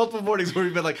 There have been multiple mornings where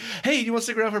we've been like, "Hey, you want to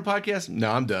stick around for a podcast?" No,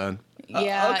 I'm done.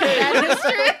 Yeah, okay. that is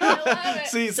true. I love it.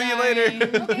 See you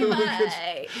later. Okay,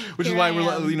 bye. Which is Here why I we're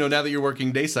am. now that you're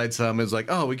working dayside some, it's like,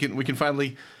 oh, we can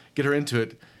finally get her into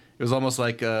it. It was almost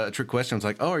like a trick question. It's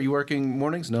like, oh, are you working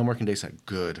mornings? No, I'm working dayside.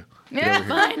 Good. Get over here.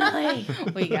 Finally.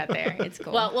 We got there. It's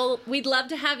cool. Well, we'd love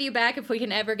to have you back if we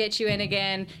can ever get you in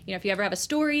again. You know, if you ever have a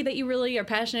story that you really are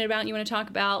passionate about and you want to talk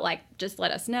about, like, just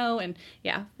let us know. And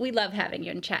yeah, we love having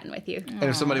you and chatting with you. And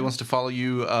if somebody wants to follow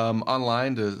you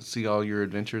online to see all your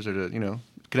adventures or to,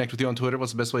 connect with you on Twitter,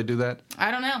 what's the best way to do that? I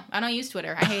don't know. I don't use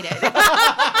Twitter. I hate it.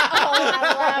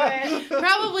 I love it.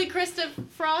 Probably Krista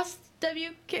Frost,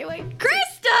 WKY.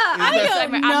 Krista! don't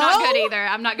I'm not know. good either.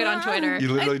 I'm not good on Twitter. You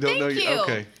literally don't know. Thank you.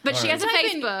 Okay. But she All has a Type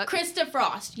in Facebook. Krista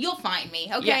Frost. You'll find me.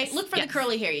 Okay. Yes, Look for yes. the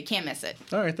curly hair. You can't miss it.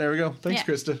 All right, there we go. Thanks, Yeah.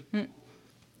 Krista.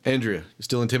 Andrea, you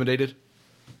still intimidated?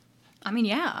 I mean,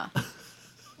 yeah.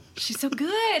 She's so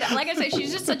good. Like I said,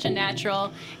 she's just such a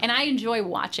natural, and I enjoy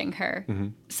watching her.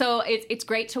 So it's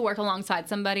great to work alongside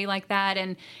somebody like that,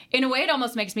 and in a way, it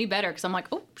almost makes me better because I'm like,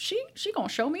 oh, she gonna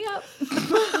show me up.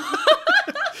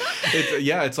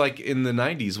 It's like in the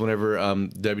 90s whenever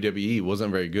WWE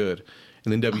wasn't very good.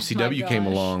 And then WCW came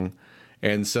gosh. along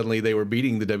and suddenly they were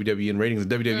beating the WWE in ratings.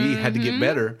 The WWE had to get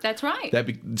better. That's right. That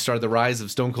started the rise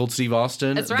of Stone Cold Steve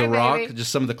Austin, That's The right, Rock, baby.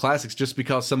 just some of the classics just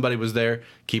because somebody was there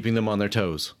keeping them on their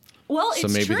toes. Well, So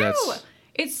it's maybe true. that's-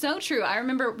 It's so true. I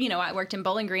remember, I worked in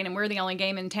Bowling Green, and we're the only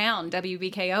game in town.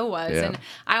 WBKO was, Yeah. and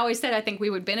I always said I think we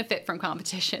would benefit from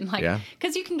competition, Yeah.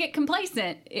 because you can get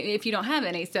complacent if you don't have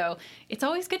any. So it's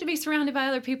always good to be surrounded by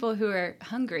other people who are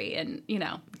hungry and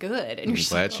good. And I'm you're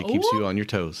glad just she like, keeps "Oh." you on your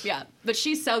toes. Yeah, but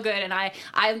she's so good, and I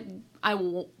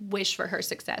wish for her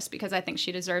success because I think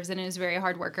she deserves it and is a very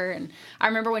hard worker. And I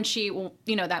remember when she,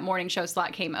 that morning show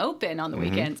slot came open on the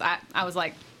weekends, I was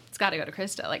like, it's got to go to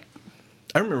Krista. Like,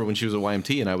 I remember when she was at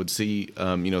YMT and I would see,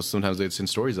 sometimes they'd send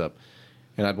stories up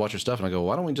and I'd watch her stuff and I go,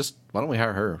 why don't we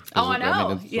hire her? 'Cause, Oh, I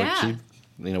know. it's Yeah.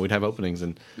 we'd have openings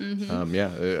and,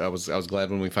 I was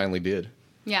glad when we finally did.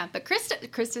 yeah, but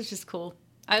Krista's just cool.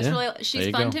 She's There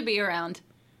you fun go. to be around.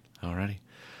 Alrighty.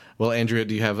 Well, Andrea,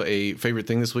 do you have a favorite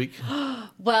thing this week?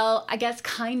 Well, I guess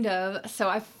kind of. So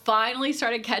I finally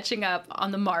started catching up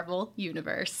on the Marvel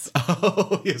Universe.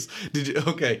 Oh, yes. Did you?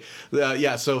 Okay.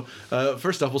 Yeah. So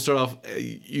first off, we'll start off.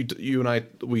 You and I,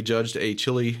 we judged a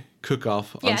chili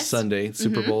cook-off on Yes. Sunday,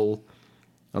 Super Bowl.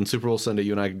 On Super Bowl Sunday,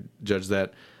 you and I judged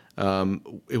that.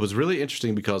 It was really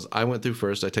interesting because I went through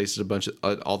first. I tasted a bunch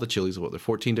of all the chilies. What, there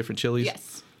 14 different chilies?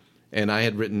 Yes. And I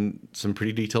had written some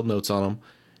pretty detailed notes on them.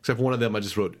 Except for one of them, I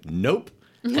just wrote nope.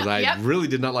 Because I Yep. really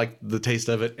did not like the taste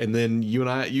of it. And then you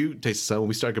tasted some, and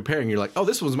we started comparing. You're like, oh,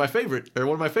 this one's my favorite, or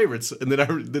one of my favorites. And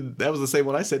then that was the same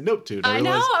one I said nope to. And I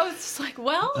know. realized, I was just like,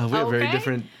 well, we have very okay.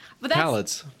 different But that's-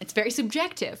 palates. It's very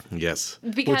subjective. Yes.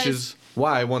 Because- Which is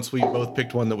why once we both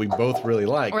picked one that we both really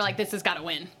liked. We're like, this has got to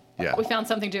win. Yeah. We found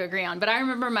something to agree on. But I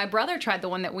remember my brother tried the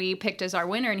one that we picked as our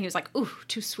winner, and he was like, ooh,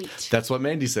 too sweet. That's what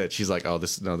Mandy said. She's like, oh,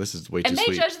 this is way And too they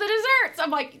sweet. judge the desserts. I'm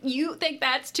like, you think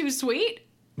that's too sweet?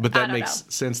 But I that don't makes know.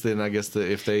 sense then, I guess, that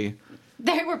if they...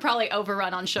 They were probably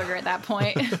overrun on sugar at that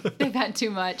point. They've had too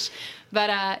much. But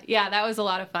yeah, that was a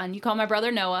lot of fun. You call my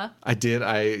brother Noah. I did.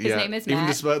 His name is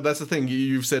Matt. That's the thing.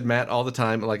 You've said Matt all the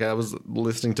time. Like I was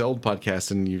listening to old podcasts,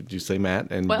 and you say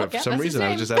Matt, and Well, but for yeah, some that's his reason I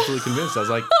was name. just absolutely convinced. I was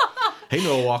like, "Hey,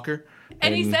 Noah Walker,"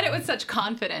 And he said it with such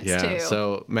confidence, "Yeah." too.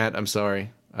 So Matt, I'm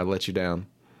sorry, I let you down.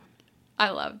 I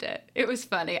loved it. It was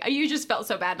funny. You just felt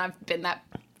so bad, and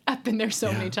I've been there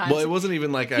so many times. Well, it wasn't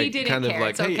even like I didn't kind of care.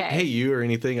 like, It's "Hey, okay. hey, you" or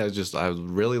anything. I was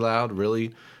really loud,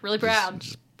 really proud.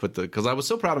 Just put because I was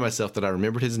so proud of myself that I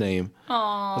remembered his name.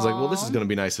 Aww. I was like, "Well, this is going to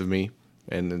be nice of me,"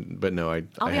 but no, I'll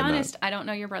I be had honest. Not. I don't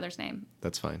know your brother's name.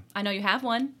 That's fine. I know you have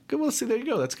one. Good. Well, see, there you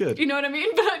go. That's good. You know what I mean?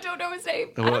 But I don't know his name.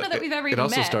 I don't know that we've ever It even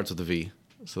also met. starts with a V,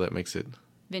 so that makes it.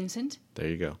 Vincent. There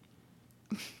you go.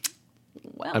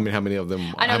 Well, I mean, how many of them?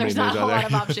 I know how many there's not a names whole are lot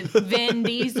of there? options. Vin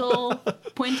Diesel,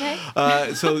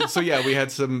 Puente. So yeah, we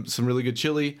had some really good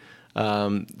chili,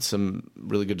 some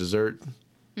really good dessert.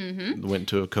 Mm-hmm. Went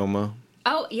to a coma.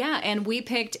 Oh yeah, and we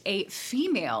picked a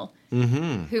female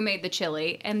Mm-hmm. who made the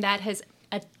chili, and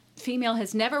a female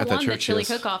has never At that won the church, chili yes.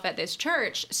 cook-off at this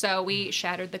church, so we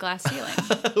shattered the glass ceiling.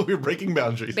 We were breaking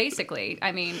boundaries. Basically,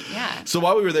 I mean, yeah. So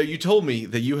while we were there, you told me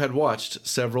that you had watched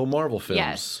several Marvel films.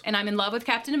 Yes, and I'm in love with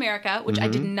Captain America, which I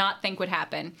Mm-hmm. did not think would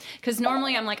happen. Because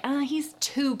normally I'm like, he's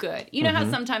too good. You know Mm-hmm. how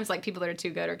sometimes like people that are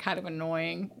too good are kind of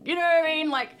annoying. You know what I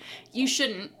mean? Like you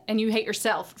shouldn't, and you hate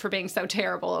yourself for being so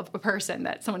terrible of a person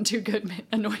that someone too good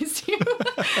annoys you.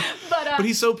 But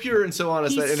he's so pure and so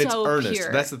honest, He's and it's so earnest.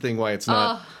 pure. That's the thing why it's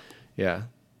not. Yeah.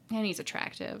 And he's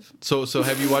attractive. So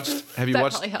have you watched? Have you That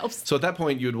watched? probably helps. So at that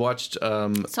point, you had watched.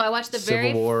 So I watched the Civil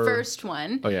very War. first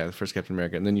one, Oh yeah, the first Captain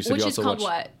America, and then you said which you is also called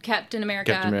watched what? Captain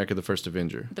America. Captain America: The First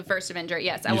Avenger. The First Avenger.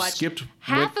 Yes, I You watched skipped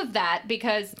half of that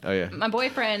because Oh, yeah. my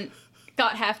boyfriend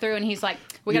got half through and he's like,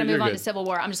 "We're gonna You're move on good. to Civil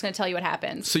War. I'm just gonna tell you what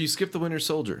happens." So you skipped the Winter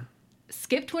Soldier.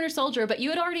 Skipped Winter Soldier, but you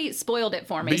had already spoiled it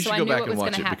for me, But you so should I go knew back what and was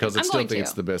watch going to it happen. because I I'm still going think to.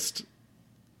 it's the best.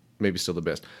 Maybe still the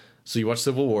best. So you watched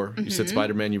Civil War. You Mm-hmm. said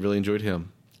Spider-Man. You really enjoyed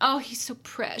him. Oh, he's so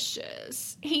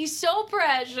precious. He's so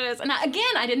precious. And I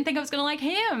didn't think I was going to like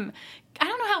him. I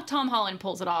don't know how Tom Holland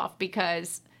pulls it off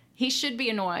because he should be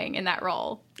annoying in that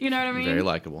role. You know what I mean? Very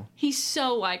likable. He's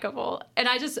so likable. And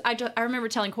I remember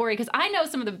telling Corey, because I know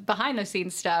some of the behind the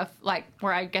scenes stuff, like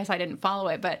where I guess I didn't follow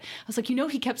it, but I was like,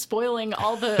 he kept spoiling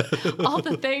all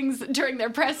the things during their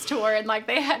press tour, and like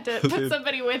they had to put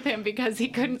somebody with him because he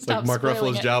couldn't stop Like Mark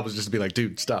spoiling Ruffalo's it. job was just to be like,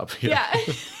 dude, stop. Yeah.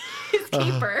 His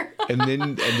keeper. and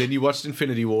then you watched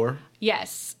Infinity War.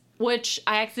 Yes, which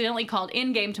I accidentally called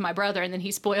Endgame to my brother, and then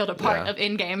he spoiled a part Yeah. of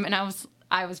Endgame, and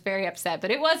I was very upset,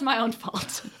 but it was my own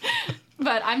fault.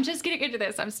 But I'm just getting into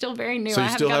this. I'm still very new. So I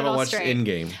you still got it haven't all watched straight.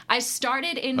 Endgame. I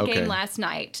started Endgame Okay. last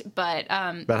night, but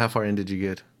About how far in did you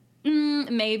get?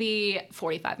 maybe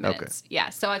 45 minutes. Yeah,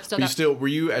 so I've still Were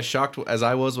you as shocked as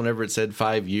I was whenever it said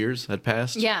 5 years had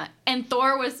passed? Yeah, and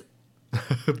Thor was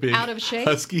Big, out of shape.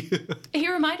 husky. He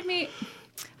reminded me.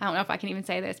 I don't know if I can even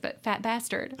say this, but fat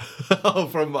bastard Oh,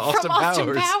 from Austin from Austin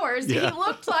Powers. Powers. Yeah. He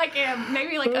looked like him,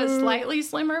 maybe like a slightly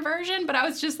slimmer version, but I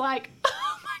was just like, oh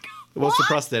my god. What's the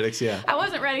what? prosthetics? Yeah. I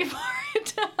wasn't ready for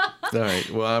it. All right.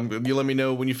 Well, you let me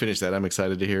know when you finish that. I'm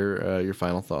excited to hear your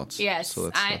final thoughts. Yes, So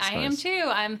that's I am nice. too.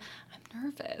 I'm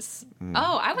nervous. Mm.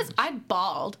 Oh, I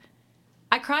bawled.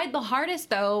 I cried the hardest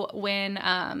though when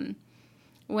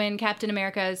Captain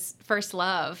America's first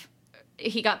love,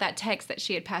 he got that text that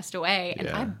she had passed away, and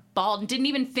Yeah. I bawled and didn't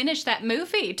even finish that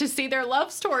movie to see their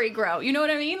love story grow. You know what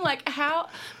I mean? Like how?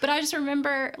 But I just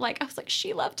remember, like I was like,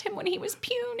 she loved him when he was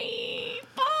puny.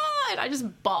 And I just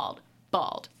bawled.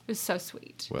 It was so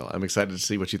sweet. Well, I'm excited to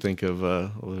see what you think of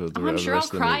the I'm sure I'll rest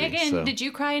of the cry movie, again. so. Did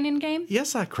you cry in Endgame?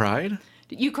 Yes, I cried.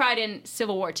 You cried in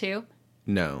Civil War too?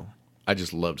 No. I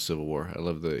just loved Civil War. I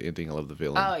love the ending. I love the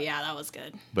villain. Oh yeah, that was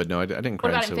good. But no, I didn't cry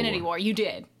What about in Civil Infinity War? You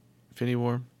did. Infinity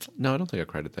War? No, I don't think I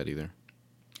cried at that either.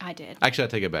 I did. Actually, I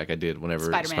take it back. I did whenever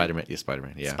Spider-Man.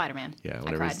 Spider-Man. Yeah. Spider-Man. Yeah, I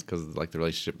whenever cried. because like the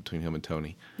relationship between him and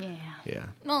Tony. Yeah. Yeah.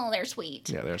 Oh, they're sweet.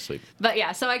 Yeah, they're sweet. But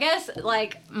yeah, so I guess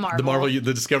like Marvel. The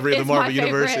discovery of the is Marvel my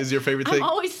universe favorite. is your favorite thing. I'm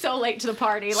always so late to the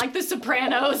party. Like The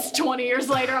Sopranos 20 years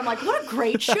later, I'm like, what a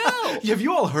great show. Have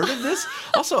you all heard of this?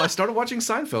 Also, I started watching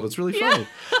Seinfeld. It's really funny.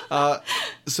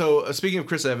 So speaking of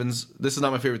Chris Evans, this is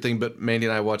not my favorite thing, but Mandy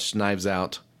and I watched Knives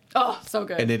Out. Oh, so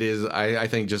good. And it is, I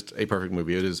think, just a perfect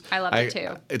movie. It is. I love it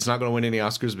too. It's not going to win any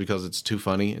Oscars because it's too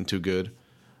funny and too good.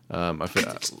 I feel,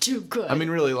 It's too good. I mean,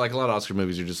 really, like a lot of Oscar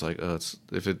movies, you're just like,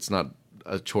 if it's not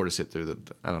a chore to sit through,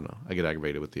 that I don't know. I get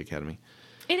aggravated with the Academy.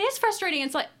 it is frustrating.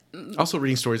 It's like, Also,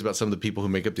 reading stories about some of the people who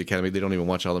make up the Academy, they don't even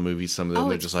watch all the movies. Some of them, Oh,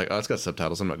 they're it's- just like, it's got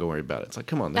subtitles. I'm not going to worry about it. It's like,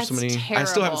 come on, there's so That's many. I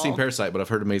still haven't seen terrible. Parasite, but I've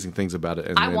heard amazing things about it.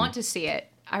 And I then- want to see it.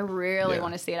 I really Yeah.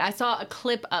 want to see it. I saw a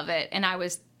clip of it and I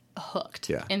was hooked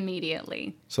Yeah.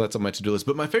 immediately. So that's on my to-do list.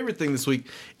 But my favorite thing this week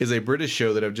is a British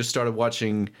show that I've just started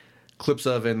watching clips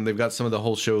of, and they've got some of the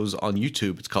whole shows on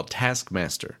YouTube. It's called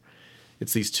Taskmaster.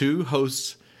 It's these two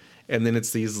hosts, and then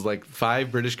it's these like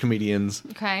 5 British comedians,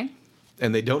 Okay.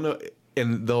 and they don't know,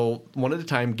 and they'll one at a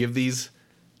time give these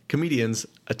comedians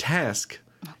a task,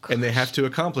 and they have to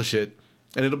accomplish it,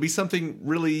 and it'll be something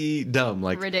really dumb,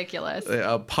 like Ridiculous.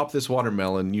 pop this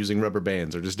watermelon using rubber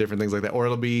bands, or just different things like that. Or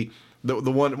it'll be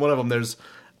the one of them. There's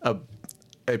a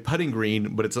putting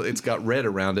green, but it's got red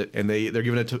around it, and they're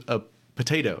giving it to a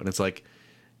potato, and it's like,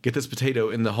 get this potato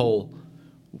in the hole,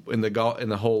 in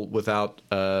the hole without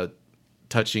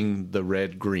touching the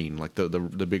red green, like the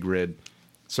big red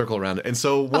circle around it. And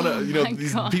so one of my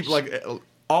these gosh. people, like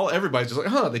everybody's just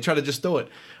like, they try to just throw it,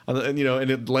 and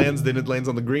it lands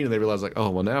on the green, and they realize like, oh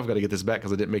well, now I've got to get this back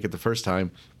because I didn't make it the first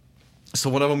time. So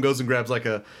one of them goes and grabs like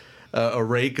a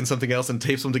rake and something else and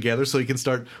tapes them together so he can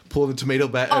start pulling the tomato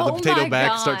back, the Oh potato my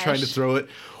back, start trying to gosh. throw it.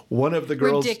 One of the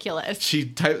girls, Ridiculous. she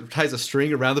ties a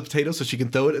string around the potato so she can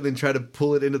throw it and then try to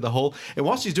pull it into the hole. And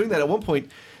while she's doing that, at one point,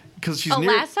 because she's A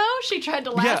near, lasso? She tried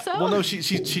to lasso? yeah, well, no, she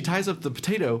ties up the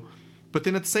potato, but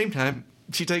then at the same time,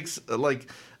 she takes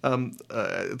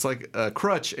it's like a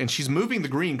crutch, and she's moving the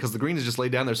green because the green is just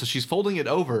laid down there. So she's folding it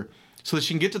over so that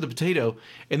she can get to the potato,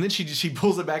 and then she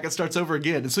pulls it back and starts over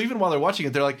again. And so even while they're watching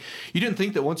it, they're like, you didn't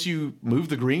think that once you moved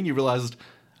the green, you realized,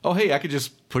 oh, hey, I could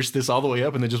just push this all the way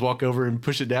up and then just walk over and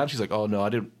push it down. She's like, oh, no, I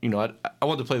didn't, I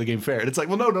wanted to play the game fair. And it's like,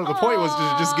 well, no, the point was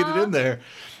to just get it in there.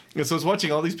 And so it's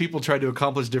watching all these people try to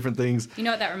accomplish different things. You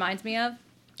know what that reminds me of?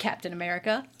 Captain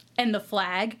America and the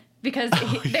flag. Because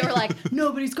they were like,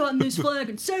 nobody's gotten this flag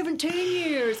in 17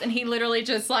 years. And he literally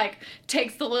just like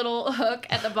takes the little hook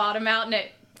at the bottom out and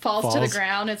it falls to the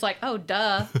ground. It's like, oh,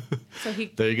 duh. So he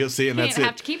There you go. See, and He that's didn't it.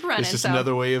 have to keep running, It's just so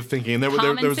another way of thinking. And there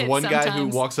common was sense one guy who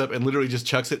sometimes. walks up and literally just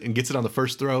chucks it and gets it on the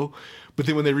first throw. But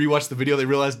then when they rewatch the video, they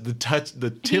realize the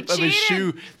tip of his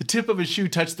shoe,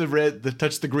 touched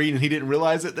the green, and he didn't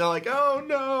realize it. They're like, oh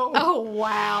no. Oh,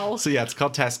 wow. So yeah, it's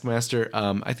called Taskmaster.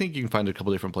 I think you can find it a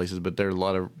couple different places, but there are a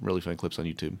lot of really fun clips on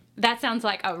YouTube. That sounds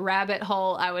like a rabbit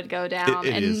hole I would go down.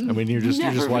 It and is. I mean, you're just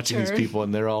never watching these return. people,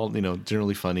 and they're all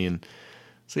generally funny, and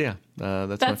so yeah, that's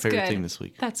my That's favorite good. thing this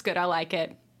week. That's good. I like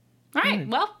it. All right.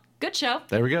 Well, good show.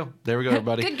 There we go,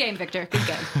 everybody. Good game, Victor. Good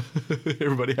game.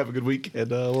 Everybody have a good week, and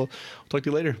we'll talk to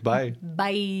you later. Bye.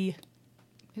 Bye.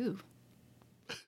 Ooh.